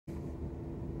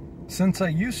Since I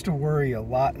used to worry a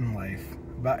lot in life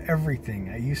about everything,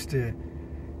 I used to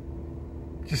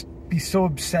just be so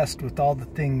obsessed with all the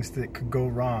things that could go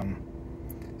wrong.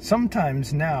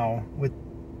 Sometimes now, with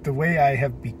the way I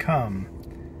have become,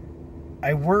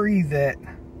 I worry that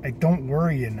I don't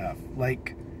worry enough.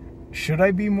 Like, should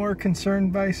I be more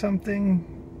concerned by something?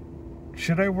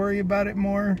 Should I worry about it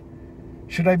more?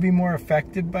 Should I be more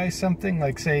affected by something?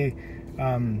 Like, say,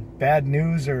 bad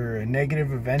news or a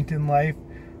negative event in life?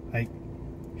 Like,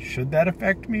 should that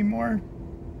affect me more?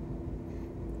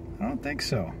 I don't think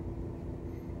so.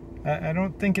 I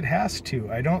don't think it has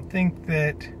to. I don't think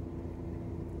that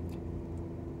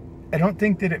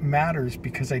it matters,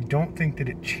 because I don't think that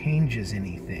it changes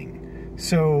anything.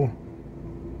 So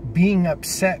being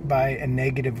upset by a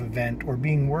negative event or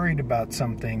being worried about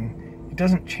something, it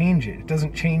doesn't change it. It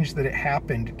doesn't change that it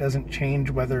happened. It doesn't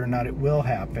change whether or not it will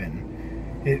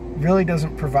happen. It really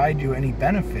doesn't provide you any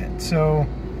benefit. So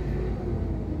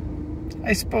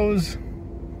I suppose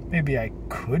maybe I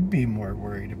could be more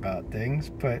worried about things,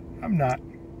 but I'm not.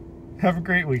 Have a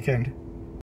great weekend.